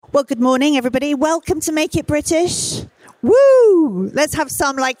Well, good morning, everybody. Welcome to Make It British. Woo! Let's have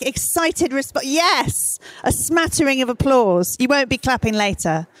some excited response. Yes! A smattering of applause. You won't be clapping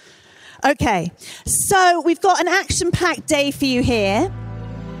later. Okay, so we've got an action-packed day for you here.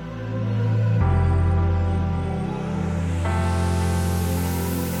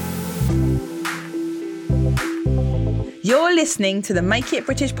 You're listening to the Make It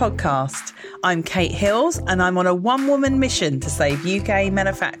British podcast. I'm Kate Hills and I'm on a one-woman mission to save UK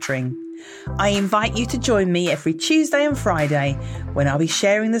manufacturing. I invite you to join me every Tuesday and Friday when I'll be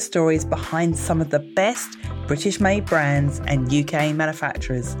sharing the stories behind some of the best British-made brands and UK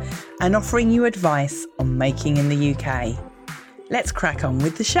manufacturers and offering you advice on making in the UK. Let's crack on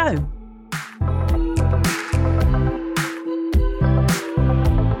with the show.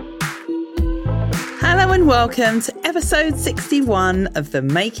 Hello and welcome to episode 61 of the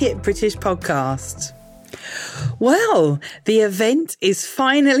Make It British podcast. Well, the event is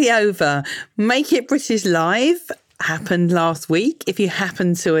finally over. Make It British Live happened last week. If you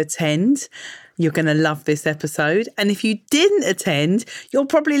happened to attend, you're going to love this episode. And if you didn't attend, you'll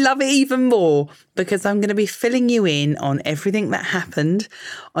probably love it even more because I'm going to be filling you in on everything that happened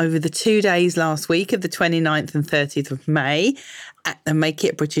over the 2 days last week of the 29th and 30th of May at the Make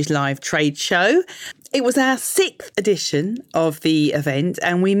It British Live trade show. It was our 6th edition of the event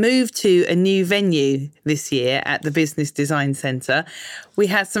and we moved to a new venue this year at the Business Design Centre. We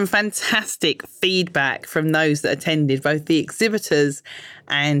had some fantastic feedback from those that attended, both the exhibitors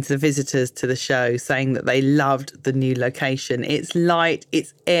and the visitors to the show, saying that they loved the new location. It's light,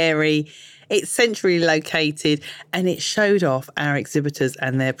 it's airy, it's centrally located, and it showed off our exhibitors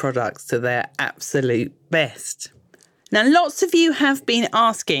and their products to their absolute best. Now, lots of you have been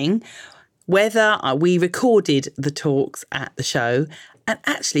asking whether we recorded the talks at the show. And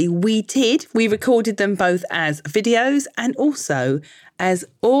actually, we did. We recorded them both as videos and also as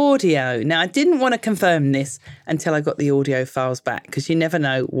audio. Now, I didn't want to confirm this until I got the audio files back because you never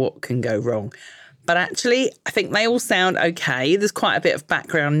know what can go wrong. But actually, I think they all sound okay. There's quite a bit of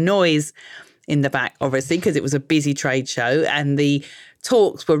background noise in the back, obviously, because it was a busy trade show and the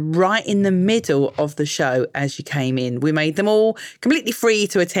talks were right in the middle of the show as you came in. We made them all completely free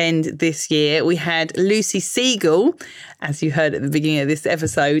to attend this year. We had Lucy Siegel, as you heard at the beginning of this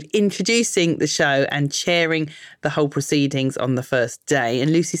episode, introducing the show and chairing the whole proceedings on the first day.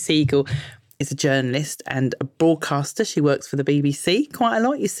 And Lucy Siegel is a journalist and a broadcaster. She works for the BBC quite a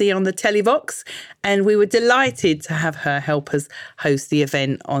lot, you see on the telly box. And we were delighted to have her help us host the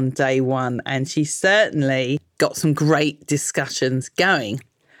event on day one. And she certainly got some great discussions going.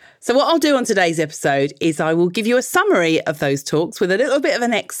 So what I'll do on today's episode is I will give you a summary of those talks with a little bit of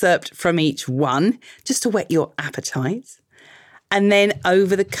an excerpt from each one, just to whet your appetite. And then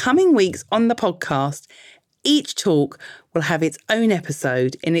over the coming weeks on the podcast, each talk will have its own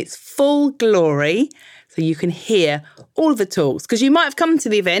episode in its full glory, so you can hear all of the talks. Because you might have come to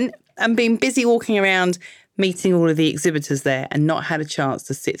the event and been busy walking around meeting all of the exhibitors there and not had a chance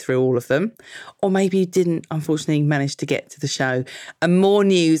to sit through all of them. Or maybe you didn't, unfortunately, manage to get to the show. And more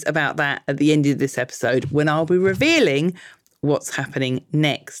news about that at the end of this episode when I'll be revealing what's happening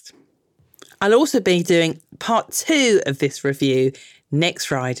next. I'll also be doing part 2 of this review next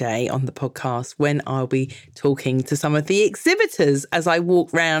Friday on the podcast when I'll be talking to some of the exhibitors as I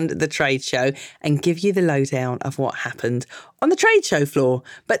walk round the trade show and give you the lowdown of what happened on the trade show floor.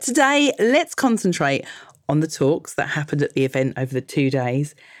 But today, let's concentrate on the talks that happened at the event over the 2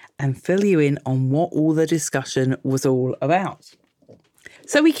 days and fill you in on what all the discussion was all about.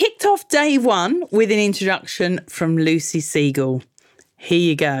 So we kicked off day one with an introduction from Lucy Siegel. Here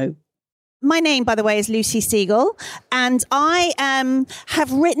you go. My name, by the way, is Lucy Siegel, and I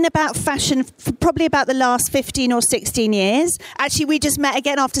have written about fashion for probably about the last 15 or 16 years. Actually, we just met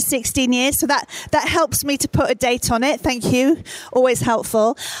again after 16 years, so that helps me to put a date on it. Thank you. Always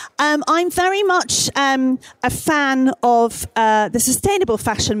helpful. I'm very much a fan of the sustainable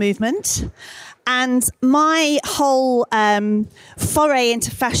fashion movement, and my whole foray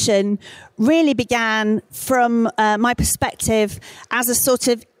into fashion really began from my perspective as a sort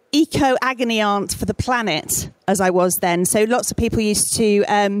of eco-agony aunt for the planet, as I was then. So lots of people used to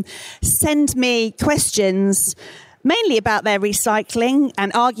send me questions, mainly about their recycling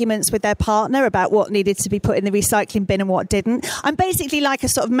and arguments with their partner about what needed to be put in the recycling bin and what didn't. I'm basically like a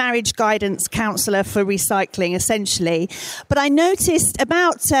sort of marriage guidance counsellor for recycling, essentially. But I noticed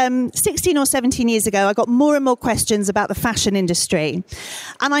about 16 or 17 years ago, I got more and more questions about the fashion industry.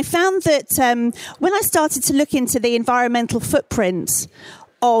 And I found that when I started to look into the environmental footprint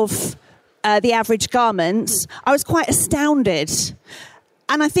of the average garments, I was quite astounded.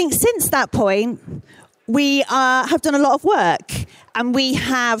 And I think since that point, we have done a lot of work. And we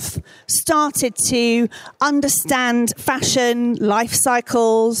have started to understand fashion, life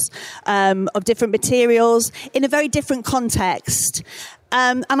cycles of different materials in a very different context.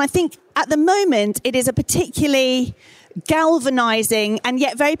 And I think at the moment it is a particularly galvanizing and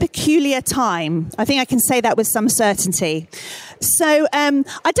yet very peculiar time. I think I can say that with some certainty. So I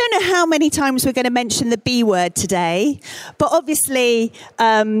don't know how many times we're going to mention the B word today, but obviously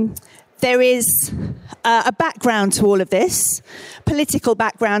there is a background to all of this, political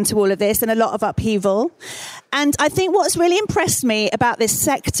background to all of this, and a lot of upheaval. And I think what's really impressed me about this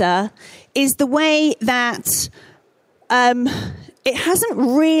sector is the way that it hasn't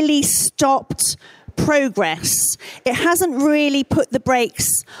really stopped progress. It hasn't really put the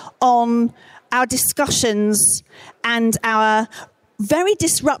brakes on our discussions and our very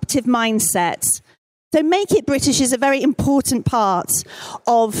disruptive mindset. So Make It British is a very important part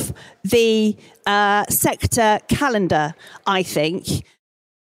of the sector calendar, I think.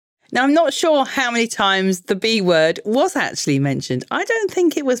 Now, I'm not sure how many times the B word was actually mentioned. I don't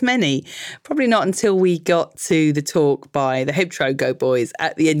think it was many. Probably not until we got to the talk by the Hebtro Go Boys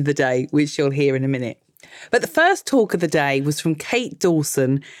at the end of the day, which you'll hear in a minute. But the first talk of the day was from Kate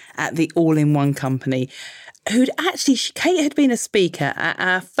Dawson at the All-in-One Company, Kate had been a speaker at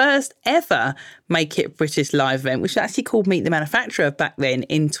our first ever Make It British live event, which was actually called Meet the Manufacturer back then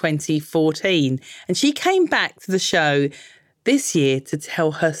in 2014. And she came back to the show this year to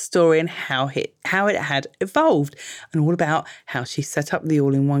tell her story and how it had evolved, and all about how she set up the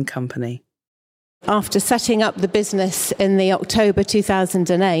All-in-One Company. After setting up the business in the October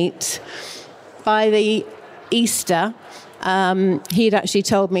 2008, by the Easter, he'd actually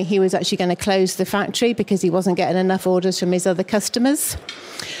told me he was actually going to close the factory because he wasn't getting enough orders from his other customers.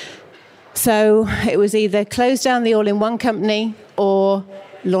 So it was either close down the All-in-One Company or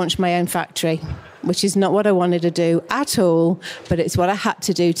launch my own factory, which is not what I wanted to do at all, but it's what I had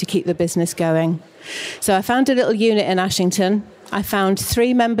to do to keep the business going. So I found a little unit in Ashington. I found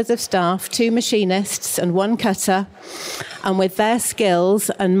 3 members of staff, 2 machinists and 1 cutter. And with their skills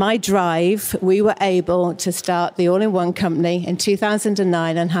and my drive, we were able to start the All-in-One Company in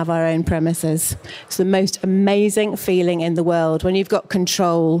 2009 and have our own premises. It's the most amazing feeling in the world when you've got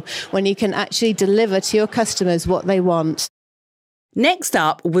control, when you can actually deliver to your customers what they want. Next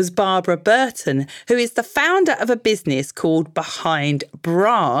up was Barbara Burton, who is the founder of a business called Behind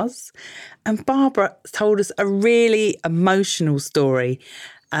Bras. And Barbara told us a really emotional story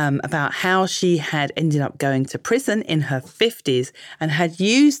about how she had ended up going to prison in her 50s and had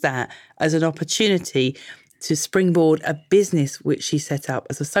used that as an opportunity to springboard a business which she set up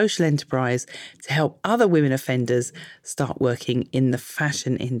as a social enterprise to help other women offenders start working in the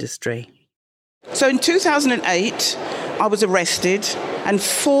fashion industry. So in 2008, I was arrested, and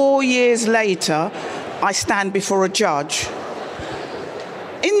 4 years later, I stand before a judge.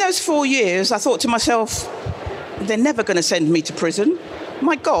 In those 4 years, I thought to myself, they're never going to send me to prison.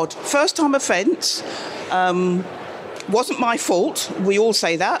 My God, first-time offence, wasn't my fault. We all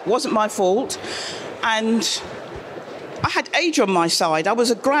say that, wasn't my fault. And I had age on my side. I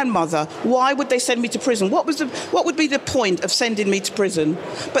was a grandmother. Why would they send me to prison? What would be the point of sending me to prison?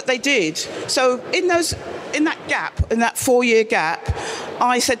 But they did. So in that 4-year gap,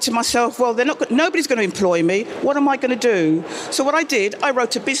 I said to myself, well, nobody's going to employ me. What am I going to do? So what I did, I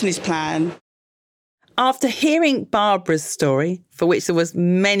wrote a business plan. After hearing Barbara's story, for which there was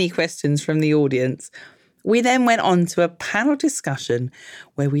many questions from the audience, we then went on to a panel discussion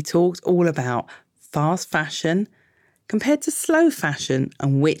where we talked all about fast fashion compared to slow fashion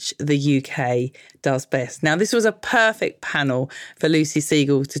and which the UK does best. Now, this was a perfect panel for Lucy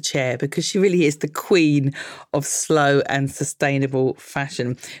Siegle to chair because she really is the queen of slow and sustainable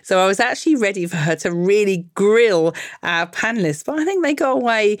fashion. So I was actually ready for her to really grill our panellists, but I think they got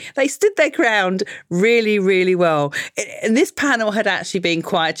away. They stood their ground really, really well. And this panel had actually been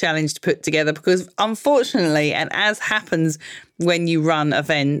quite a challenge to put together because unfortunately, and as happens when you run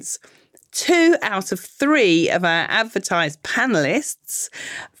events, 2 out of 3 of our advertised panellists,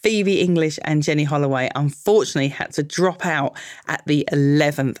 Phoebe English and Jenny Holloway, unfortunately had to drop out at the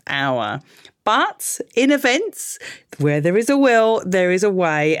 11th hour. But in events, where there is a will, there is a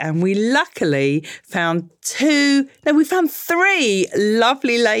way. And we luckily found 3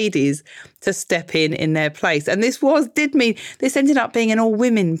 lovely ladies to step in their place. And this ended up being an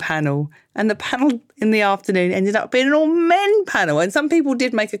all-women panel. And the panel in the afternoon ended up being an all-men panel. And some people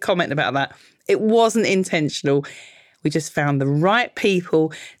did make a comment about that. It wasn't intentional. We just found the right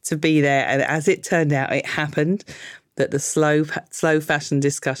people to be there. And as it turned out, it happened that the slow fashion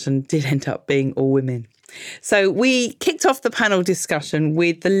discussion did end up being all women. So we kicked off the panel discussion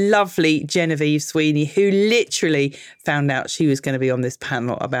with the lovely Genevieve Sweeney, who literally found out she was going to be on this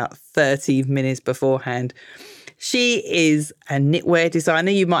panel about 30 minutes beforehand. She is a knitwear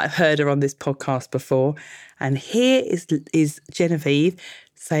designer. You might have heard her on this podcast before. And here is Genevieve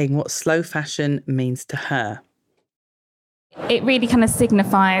saying what slow fashion means to her. It really kind of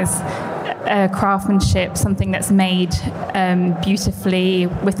signifies craftsmanship, something that's made beautifully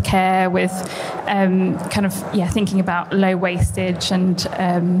with care, with thinking about low wastage and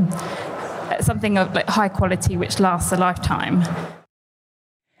something of like high quality which lasts a lifetime.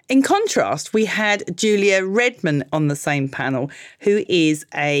 In contrast, we had Julia Redman on the same panel, who is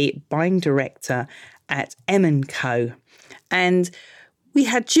a buying director at M&Co. And we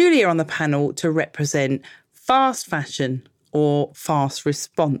had Julia on the panel to represent fast fashion or fast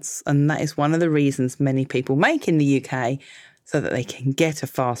response. And that is one of the reasons many people make in the UK, so that they can get a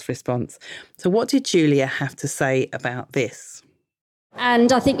fast response. So what did Julia have to say about this?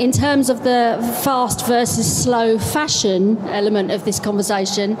 And I think in terms of the fast versus slow fashion element of this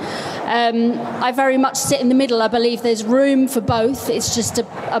conversation, I very much sit in the middle. I believe there's room for both. It's just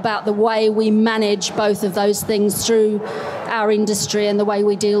about the way we manage both of those things through our industry and the way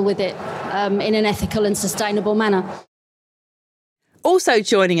we deal with it in an ethical and sustainable manner. Also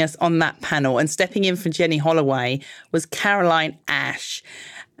joining us on that panel and stepping in for Jenny Holloway was Caroline Ash.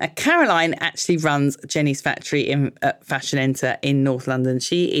 Caroline actually runs Jenny's factory at Fashion Enter in North London.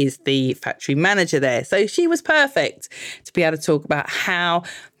 She is the factory manager there. So she was perfect to be able to talk about how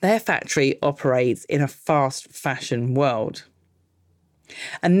their factory operates in a fast fashion world.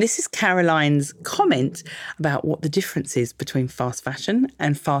 And this is Caroline's comment about what the difference is between fast fashion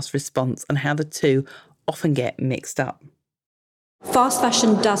and fast response and how the two often get mixed up. Fast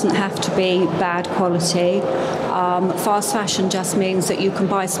fashion doesn't have to be bad quality. Fast fashion just means that you can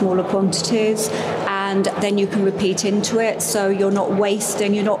buy smaller quantities and then you can repeat into it. So you're not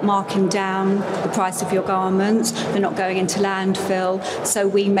wasting, you're not marking down the price of your garments, they're not going into landfill. So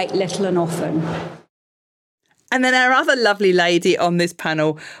we make little and often. And then our other lovely lady on this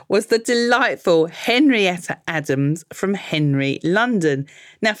panel was the delightful Henrietta Adams from Henry London.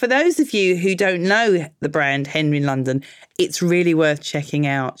 Now, for those of you who don't know the brand Henry London, it's really worth checking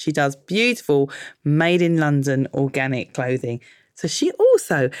out. She does beautiful made in London organic clothing. So she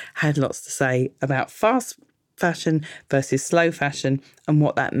also had lots to say about fast fashion versus slow fashion and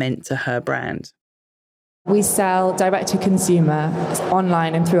what that meant to her brand. We sell direct to consumer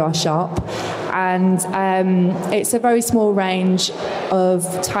online and through our shop, and it's a very small range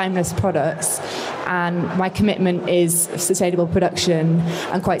of timeless products, and my commitment is sustainable production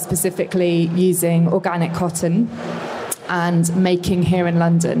and quite specifically using organic cotton and making here in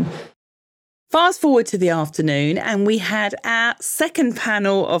London. Fast forward to the afternoon and we had our second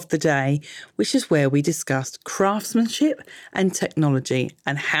panel of the day, which is where we discussed craftsmanship and technology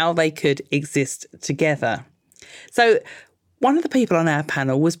and how they could exist together. So one of the people on our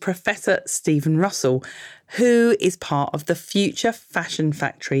panel was Professor Stephen Russell, who is part of the Future Fashion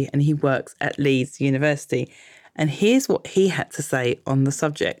Factory and he works at Leeds University. And here's what he had to say on the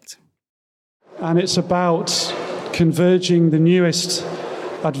subject. And it's about converging the newest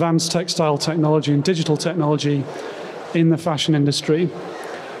advanced textile technology and digital technology in the fashion industry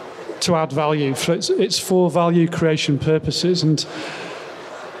to add value. It's for value creation purposes, and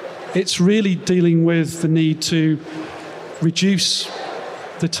it's really dealing with the need to reduce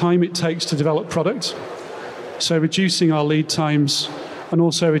the time it takes to develop product, so reducing our lead times and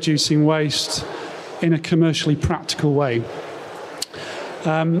also reducing waste in a commercially practical way.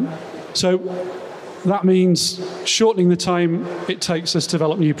 So that means shortening the time it takes us to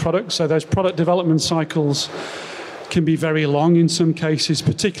develop new products. So those product development cycles can be very long in some cases,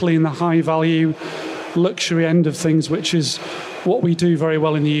 particularly in the high value luxury end of things, which is what we do very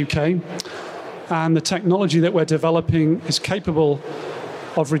well in the UK. And the technology that we're developing is capable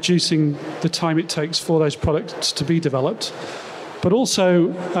of reducing the time it takes for those products to be developed. But also,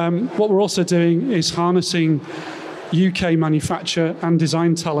 what we're also doing is harnessing UK manufacture and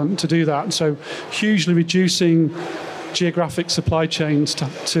design talent to do that. So hugely reducing geographic supply chains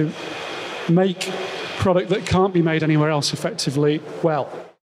to make product that can't be made anywhere else effectively well.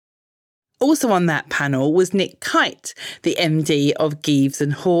 Also on that panel was Nick Kite, the MD of Geeves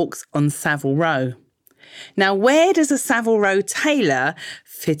and Hawkes on Savile Row. Now, where does a Savile Row tailor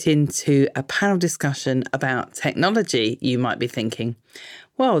fit into a panel discussion about technology, you might be thinking?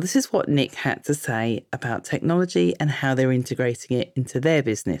 Well, this is what Nick had to say about technology and how they're integrating it into their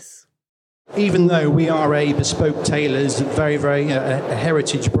business. Even though we are a bespoke tailors, very, very a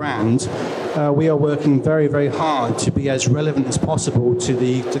heritage brand, we are working very, very hard to be as relevant as possible to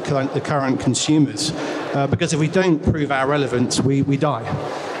the current consumers. Because if we don't prove our relevance, we die.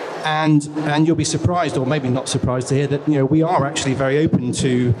 And you'll be surprised, or maybe not surprised, to hear that we are actually very open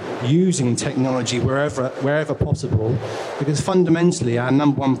to using technology wherever possible, because fundamentally our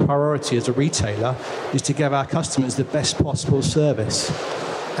number one priority as a retailer is to give our customers the best possible service.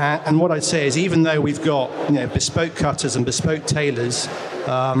 And what I'd say is, even though we've got bespoke cutters and bespoke tailors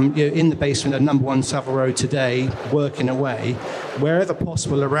in the basement at number 1 Savile Row today, working away, wherever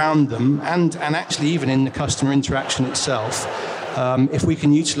possible around them, and actually even in the customer interaction itself, if we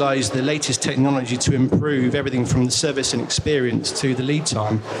can utilise the latest technology to improve everything from the service and experience to the lead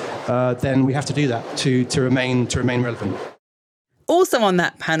time, then we have to do that to remain relevant. Also on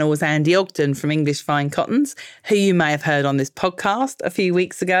that panel was Andy Ogden from English Fine Cottons, who you may have heard on this podcast a few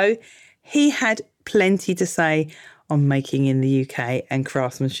weeks ago. He had plenty to say on making in the UK and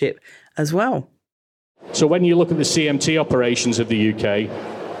craftsmanship as well. So when you look at the CMT operations of the UK,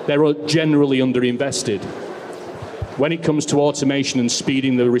 they're generally underinvested. When it comes to automation and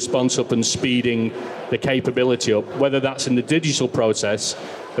speeding the response up and speeding the capability up, whether that's in the digital process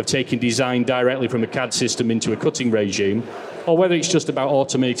of taking design directly from a CAD system into a cutting regime, or whether it's just about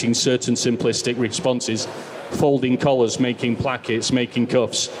automating certain simplistic responses, folding collars, making plackets, making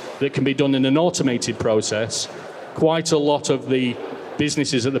cuffs, that can be done in an automated process, quite a lot of the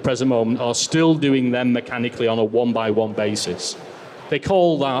businesses at the present moment are still doing them mechanically on a one-by-one basis. They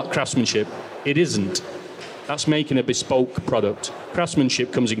call that craftsmanship. It isn't. That's making a bespoke product.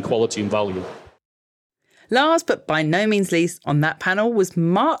 Craftsmanship comes in quality and value. Last but by no means least on that panel was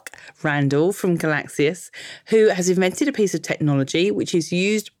Mark Randall from Galaxius, who has invented a piece of technology which is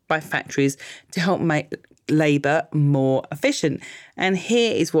used by factories to help make labour more efficient. And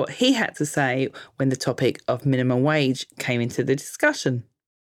here is what he had to say when the topic of minimum wage came into the discussion.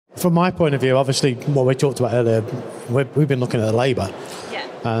 From my point of view, obviously, what we talked about earlier, we've been looking at labour. Yeah.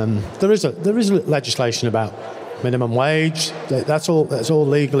 There is legislation about minimum wage. That's all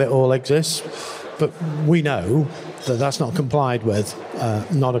legal. It all exists. But we know that that's not complied with,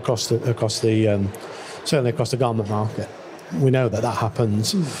 not across the certainly across the garment market. We know that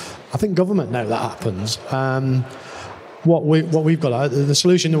happens. I think government know that happens. What we've got, the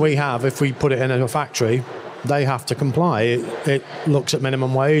solution that we have, if we put it in a factory, they have to comply. It looks at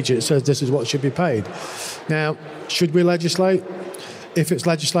minimum wage. It says this is what should be paid. Now, should we legislate? If it's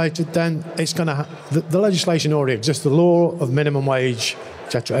legislated, then it's going to. The legislation already exists. The law of minimum wage,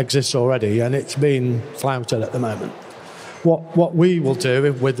 etc., exists already, and it's been flouted at the moment. What we will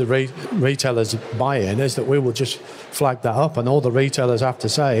do with the retailers' buy-in is that we will just flag that up, and all the retailers have to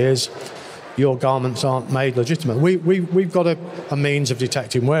say is, your garments aren't made legitimate. We've got a means of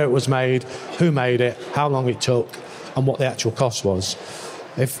detecting where it was made, who made it, how long it took, and what the actual cost was.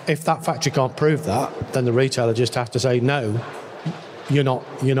 If that factory can't prove that, then the retailer just has to say, no, you're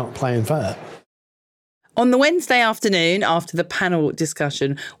not playing fair. On the Wednesday afternoon, after the panel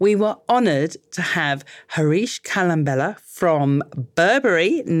discussion, we were honoured to have Harish Kalambella from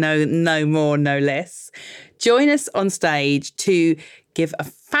Burberry, no more, no less, join us on stage to give a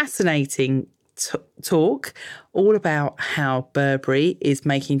fascinating talk all about how Burberry is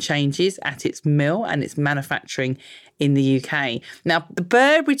making changes at its mill and its manufacturing in the UK. Now, the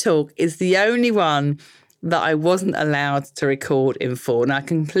Burberry talk is the only one that I wasn't allowed to record in full. And I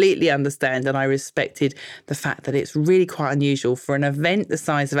completely understand and I respected the fact that it's really quite unusual for an event the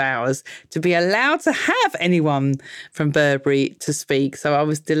size of ours to be allowed to have anyone from Burberry to speak. So I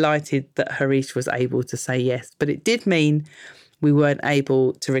was delighted that Harish was able to say yes. But it did mean we weren't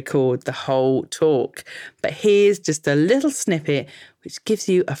able to record the whole talk. But here's just a little snippet which gives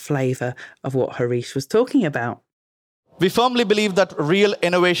you a flavour of what Harish was talking about. We firmly believe that real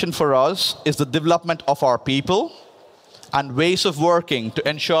innovation for us is the development of our people and ways of working to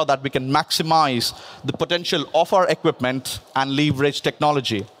ensure that we can maximize the potential of our equipment and leverage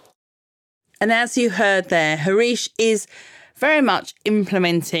technology. And as you heard there, Harish is very much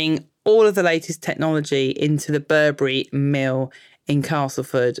implementing all of the latest technology into the Burberry mill in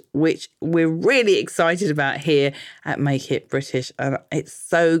Castleford, which we're really excited about here at Make It British. And it's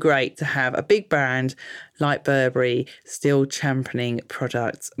so great to have a big brand like Burberry still championing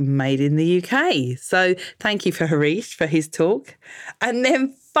products made in the UK. So thank you for Harish for his talk. And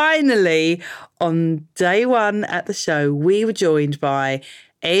then finally, on day one at the show, we were joined by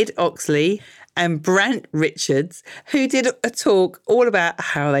Ed Oxley and Brant Richards, who did a talk all about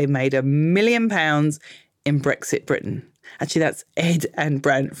how they made £1 million in Brexit Britain. Actually, that's Ed and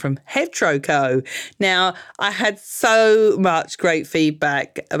Brant from Hebtroco. Now, I had so much great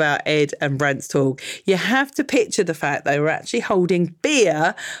feedback about Ed and Brant's talk. You have to picture the fact they were actually holding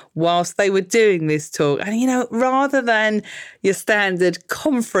beer whilst they were doing this talk. And, you know, rather than your standard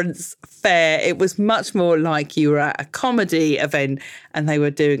conference fair, it was much more like you were at a comedy event and they were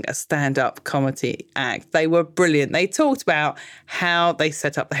doing a stand-up comedy act. They were brilliant. They talked about how they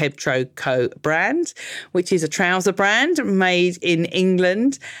set up the Hebtroco brand, which is a trouser brand made in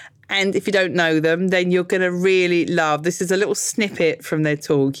England. And if you don't know them, then you're going to really love. This is a little snippet from their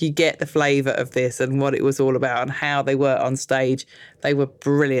talk. You get the flavour of this and what it was all about and how they were on stage. They were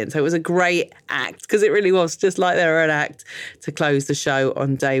brilliant. So it was a great act, because it really was just like they were an act to close the show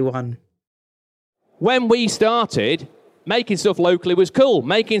on day one. When we started, making stuff locally was cool.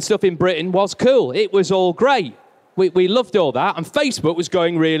 Making stuff in Britain was cool. It was all great. We loved all that. And Facebook was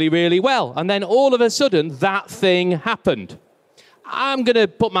going really, really well. And then all of a sudden, that thing happened. I'm going to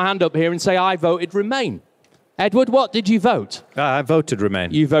put my hand up here and say I voted Remain. Edward, what did you vote? I voted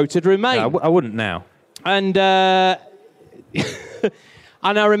Remain. You voted Remain. No, I wouldn't now. And and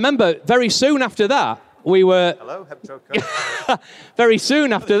I remember very soon after that, we were... Hello, Hebtroco. Very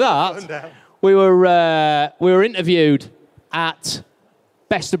soon after that, we were interviewed at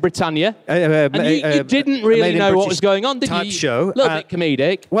Best of Britannia. And you didn't really know what was going on, did you? Type show. A little bit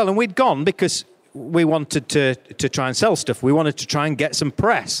comedic. Well, and we'd gone because we wanted to try and sell stuff. We wanted to try and get some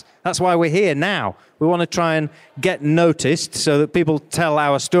press. That's why we're here now. We want to try and get noticed so that people tell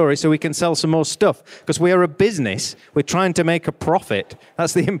our story so we can sell some more stuff. Because we are a business. We're trying to make a profit.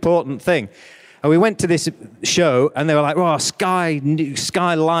 That's the important thing. And we went to this show and they were like, oh, Sky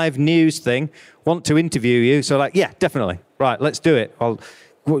Live News thing, want to interview you. So like, yeah, definitely. Right, let's do it.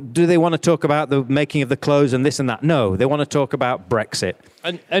 Well, do they want to talk about the making of the clothes and this and that? No, they want to talk about Brexit.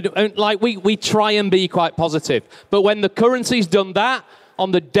 And like we try and be quite positive. But when the currency's done that,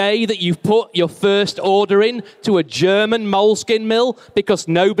 on the day that you've put your first order in to a German moleskin mill, because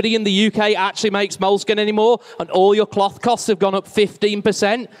nobody in the UK actually makes moleskin anymore, and all your cloth costs have gone up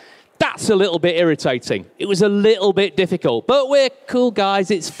 15%, that's a little bit irritating. It was a little bit difficult, but we're cool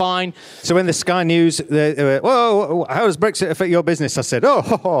guys, it's fine. So when the Sky News, they were, whoa, how does Brexit affect your business? I said,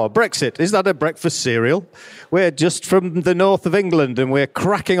 Brexit, is that a breakfast cereal? We're just from the north of England and we're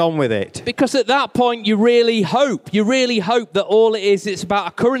cracking on with it. Because at that point, you really hope that all it is, it's about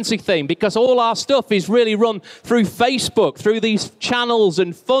a currency thing, because all our stuff is really run through Facebook, through these channels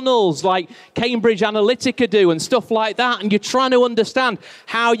and funnels like Cambridge Analytica do and stuff like that, and you're trying to understand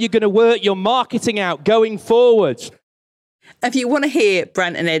how you're going to work your marketing out going forwards. If you want to hear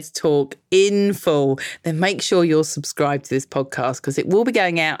Brant and Ed's talk in full, then make sure you're subscribed to this podcast, because it will be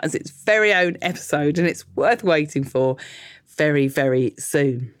going out as its very own episode and it's worth waiting for very, very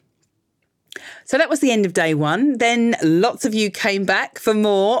soon. So that was the end of day one. Then lots of you came back for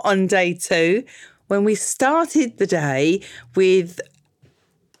more on day two, when we started the day with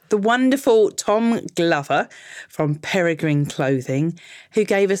the wonderful Tom Glover from Peregrine Clothing, who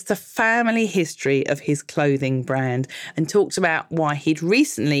gave us the family history of his clothing brand and talked about why he'd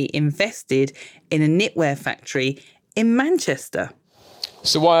recently invested in a knitwear factory in Manchester.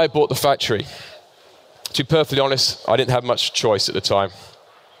 So why I bought the factory? To be perfectly honest, I didn't have much choice at the time,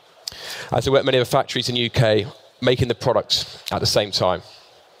 as there weren't many other factories in the UK making the products at the same time.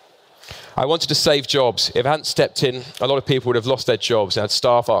 I wanted to save jobs. If I hadn't stepped in, a lot of people would have lost their jobs and had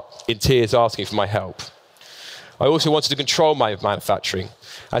staff up in tears asking for my help. I also wanted to control my manufacturing,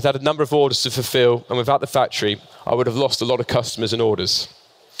 as I had a number of orders to fulfill, and without the factory, I would have lost a lot of customers and orders.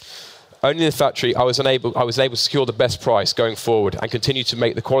 Only in the factory, I was able to secure the best price going forward and continue to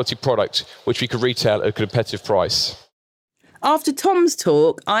make the quality product which we could retail at a competitive price. After Tom's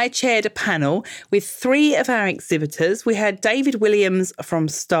talk, I chaired a panel with three of our exhibitors. We had David Williams from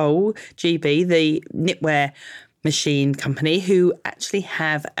Stoll GB, the knitwear machine company, who actually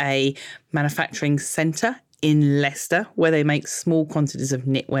have a manufacturing centre in Leicester where they make small quantities of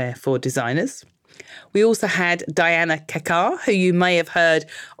knitwear for designers. We also had Diana Kekar, who you may have heard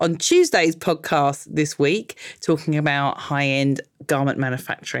on Tuesday's podcast this week, talking about high-end garment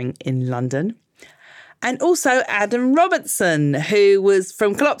manufacturing in London. And also Adam Robertson, who was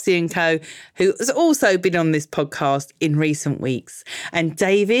from Colopsy & Co., who has also been on this podcast in recent weeks. And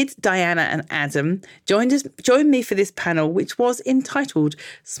David, Diana and Adam joined me for this panel, which was entitled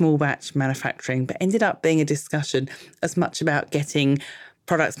Small Batch Manufacturing, but ended up being a discussion as much about getting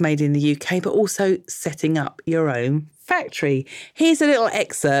products made in the UK, but also setting up your own factory. Here's a little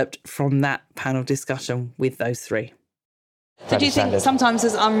excerpt from that panel discussion with those three. So do you think sometimes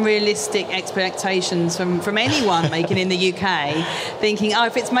there's unrealistic expectations from anyone making in the UK, thinking,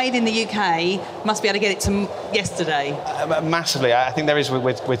 if it's made in the UK, must be able to get it to yesterday? Massively. I think there is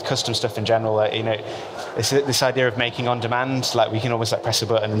with custom stuff in general. It's this idea of making on demand, like we can almost press a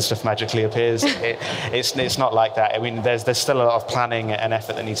button and stuff magically appears. It's not like that. I mean, there's still a lot of planning and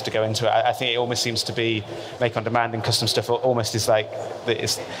effort that needs to go into it. I think it almost seems to be make on demand and custom stuff almost is like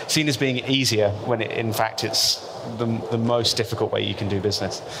it's seen as being easier when in fact it's the most difficult way you can do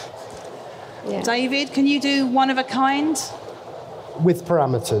business. Yeah. David, can you do one of a kind? With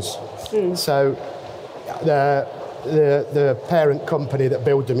parameters. So the parent company that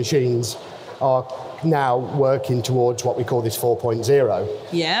build the machines are now working towards what we call this 4.0.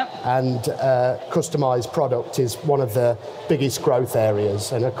 Yeah. And customised product is one of the biggest growth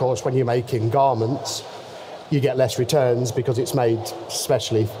areas. And of course, when you're making garments, you get less returns because it's made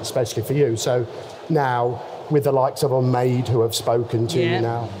especially for you. So now, with the likes of Unmade who have spoken to you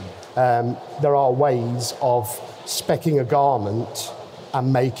now, there are ways of speccing a garment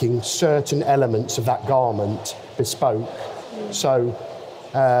and making certain elements of that garment bespoke. So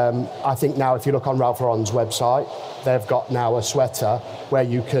I think now if you look on Ralph Lauren's website, they've got now a sweater where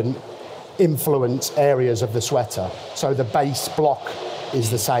you can influence areas of the sweater. So the base block is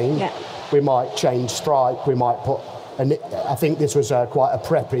the same. Yeah. We might change stripe, we might put, I think this was quite a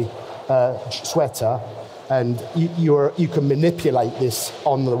preppy sweater, and you can manipulate this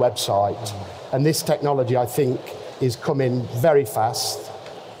on the website. And this technology, I think, is coming very fast.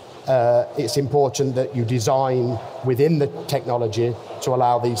 It's important that you design within the technology to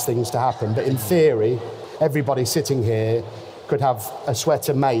allow these things to happen. But in theory, everybody sitting here could have a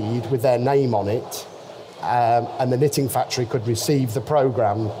sweater made with their name on it, and the knitting factory could receive the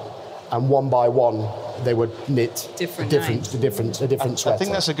program, and one by one they would knit a different sweater. I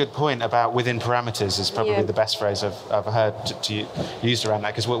think that's a good point about within parameters is probably the best phrase I've heard to used around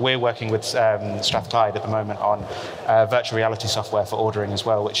that, because we're working with Strathclyde at the moment on virtual reality software for ordering as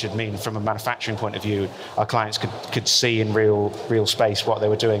well, which should mean from a manufacturing point of view, our clients could see in real space what they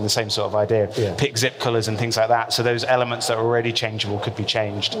were doing, the same sort of idea. Yeah. Pick zip colours and things like that. So those elements that are already changeable could be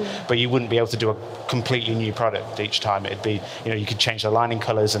changed, but you wouldn't be able to do a completely new product each time. It'd be, you could change the lining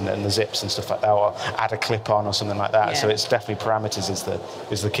colours and the zips and stuff like that, or add a clip on or something like that. Yeah. So it's definitely parameters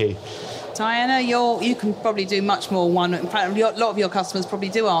is the key. Diana, you can probably do much more one. In fact, a lot of your customers probably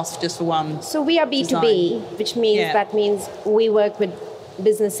do ask just for one. So we are B2B, which means that means we work with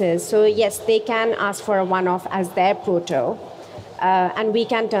businesses. So yes, they can ask for a one-off as their proto, and we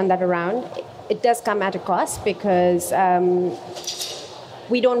can turn that around. It does come at a cost because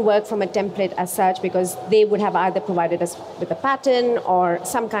we don't work from a template as such, because they would have either provided us with a pattern or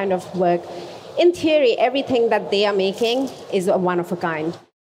some kind of work. In theory, everything that they are making is a one of a kind.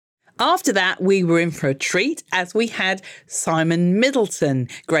 After that, we were in for a treat as we had Simon Middleton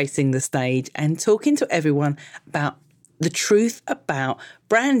gracing the stage and talking to everyone about the truth about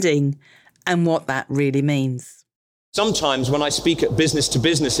branding and what that really means. Sometimes when I speak at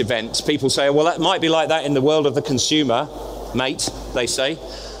business-to-business events, people say, well, that might be like that in the world of the consumer, mate, they say,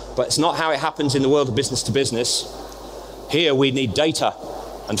 but it's not how it happens in the world of business-to-business. Here we need data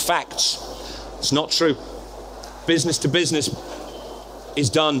and facts. It's not true. Business-to-business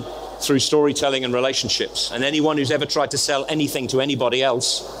is done through storytelling and relationships, and anyone who's ever tried to sell anything to anybody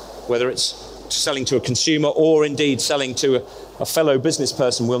else, whether it's selling to a consumer or indeed selling to a fellow business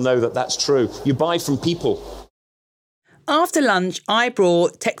person, will know that that's true. You buy from people. After lunch, I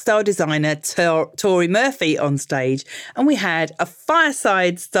brought textile designer Tori Murphy on stage, and we had a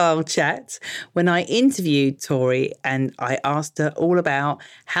fireside-style chat when I interviewed Tori, and I asked her all about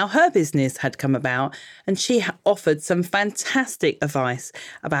how her business had come about, and she offered some fantastic advice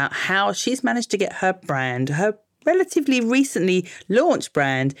about how she's managed to get her brand, her relatively recently launched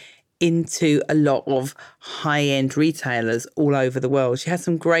brand, into a lot of high-end retailers all over the world. She has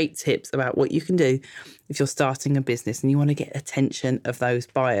some great tips about what you can do if you're starting a business and you want to get attention of those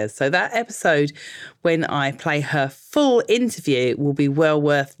buyers. So that episode, when I play her full interview, will be well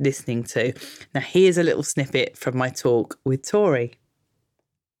worth listening to. Now, here's a little snippet from my talk with Tori.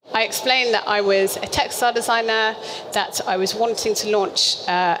 I explained that I was a textile designer, that I was wanting to launch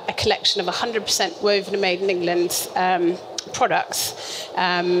a collection of 100% woven and made in England products.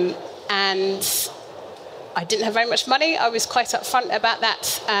 And I didn't have very much money. I was quite upfront about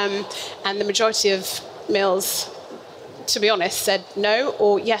that. And the majority of mills, to be honest, said no,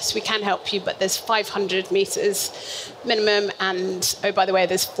 or yes, we can help you, but there's 500 meters minimum. And, oh, by the way,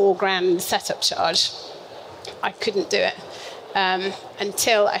 there's $4,000 setup charge. I couldn't do it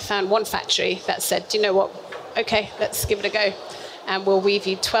until I found one factory that said, do you know what? Okay, let's give it a go. And we'll weave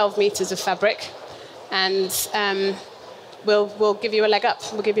you 12 meters of fabric. And we'll give you a leg up.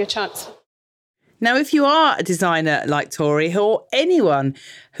 We'll give you a chance. Now, if you are a designer like Tori or anyone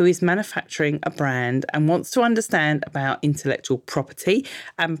who is manufacturing a brand and wants to understand about intellectual property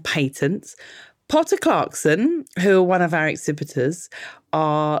and patents, Potter Clarkson, who are one of our exhibitors,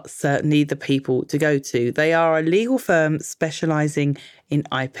 are certainly the people to go to. They are a legal firm specialising in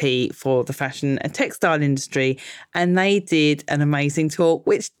IP for the fashion and textile industry, and they did an amazing talk,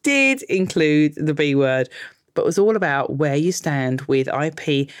 which did include the B word, but was all about where you stand with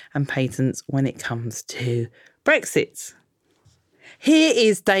IP and patents when it comes to Brexit. Here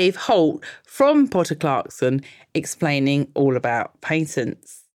is Dave Holt from Potter Clarkson explaining all about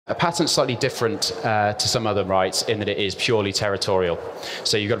patents. A patent's slightly different to some other rights in that it is purely territorial.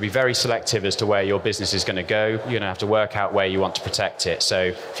 So you've got to be very selective as to where your business is going to go. You're going to have to work out where you want to protect it. So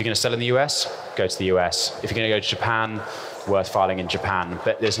if you're going to sell in the US, go to the US. If you're going to go to Japan, worth filing in Japan.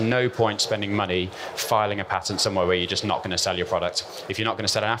 But there's no point spending money filing a patent somewhere where you're just not going to sell your product. If you're not going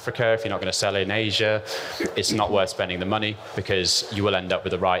to sell in Africa, if you're not going to sell in Asia, it's not worth spending the money because you will end up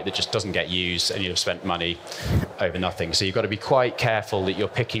with a right that just doesn't get used and you'll have spent money over nothing. So you've got to be quite careful that you're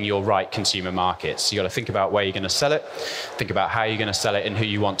picking your right consumer markets. You've got to think about where you're going to sell it, think about how you're going to sell it and who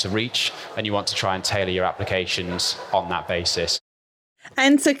you want to reach, and you want to try and tailor your applications on that basis.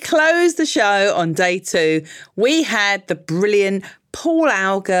 And to close the show on day 2, we had the brilliant Paul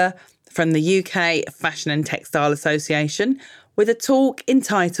Alger from the UK Fashion and Textile Association with a talk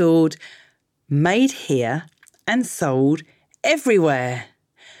entitled Made Here and Sold Everywhere.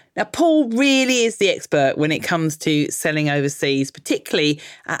 Now, Paul really is the expert when it comes to selling overseas, particularly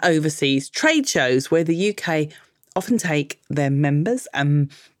at overseas trade shows where the UK often take their members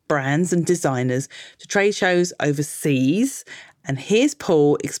and brands and designers to trade shows overseas. And here's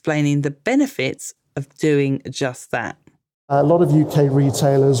Paul explaining the benefits of doing just that. A lot of UK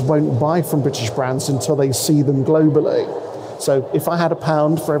retailers won't buy from British brands until they see them globally. So if I had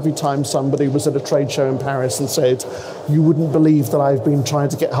 £1 for every time somebody was at a trade show in Paris and said, you wouldn't believe that I've been trying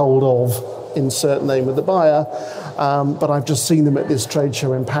to get hold of, insert name of the buyer, but I've just seen them at this trade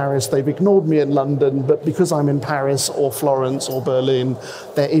show in Paris. They've ignored me in London, but because I'm in Paris or Florence or Berlin,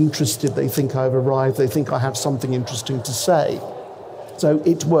 they're interested. They think I've arrived. They think I have something interesting to say. So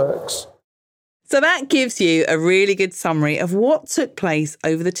it works. So that gives you a really good summary of what took place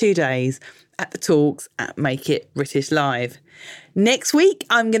over the 2 days at the talks at Make It British Live. Next week,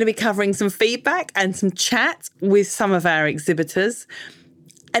 I'm going to be covering some feedback and some chat with some of our exhibitors.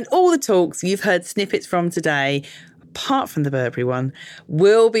 And all the talks you've heard snippets from today, apart from the Burberry one,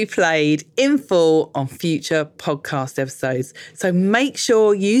 will be played in full on future podcast episodes. So make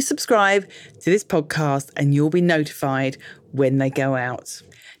sure you subscribe to this podcast and you'll be notified when they go out.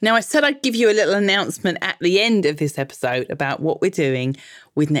 Now, I said I'd give you a little announcement at the end of this episode about what we're doing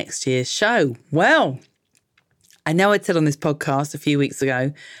with next year's show. Well, I know I'd said on this podcast a few weeks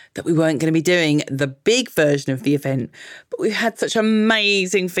ago that we weren't going to be doing the big version of the event, but we've had such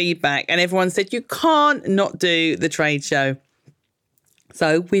amazing feedback and everyone said you can't not do the trade show.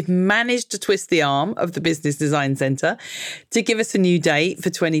 So we've managed to twist the arm of the Business Design Centre to give us a new date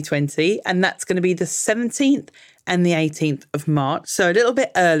for 2020, and that's going to be the 17th and the 18th of March, so a little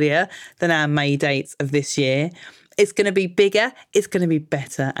bit earlier than our May dates of this year. It's going to be bigger, it's going to be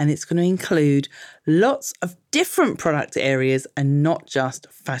better, and it's going to include lots of different product areas and not just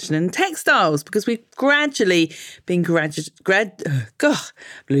fashion and textiles, because we've gradually been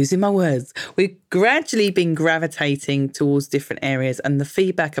We've gradually been gravitating towards different areas, and the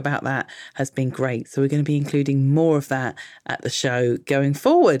feedback about that has been great. So we're going to be including more of that at the show going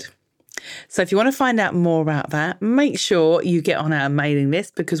forward. So if you want to find out more about that, make sure you get on our mailing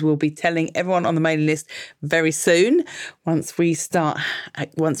list, because we'll be telling everyone on the mailing list very soon once we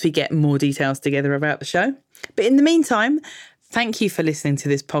get more details together about the show. But in the meantime, thank you for listening to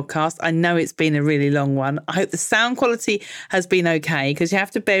this podcast. I know it's been a really long one. I hope the sound quality has been okay, because you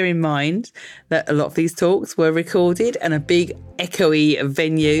have to bear in mind that a lot of these talks were recorded in a big echoey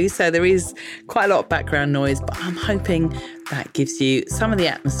venue. So there is quite a lot of background noise, but I'm hoping that gives you some of the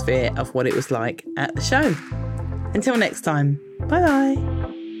atmosphere of what it was like at the show. Until next time, bye-bye.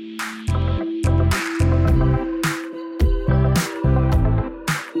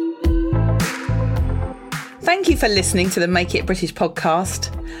 Thank you for listening to the Make It British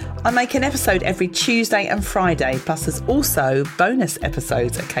podcast. I make an episode every Tuesday and Friday, plus there's also bonus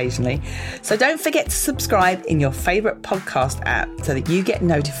episodes occasionally. So don't forget to subscribe in your favourite podcast app so that you get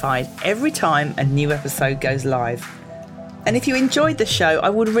notified every time a new episode goes live. And if you enjoyed the show, I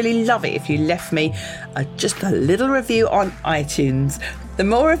would really love it if you left me just a little review on iTunes. The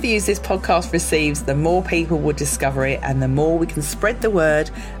more reviews this podcast receives, the more people will discover it and the more we can spread the word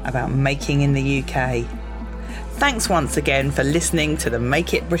about making in the UK. Thanks once again for listening to the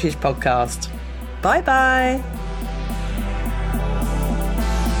Make It British podcast. Bye bye.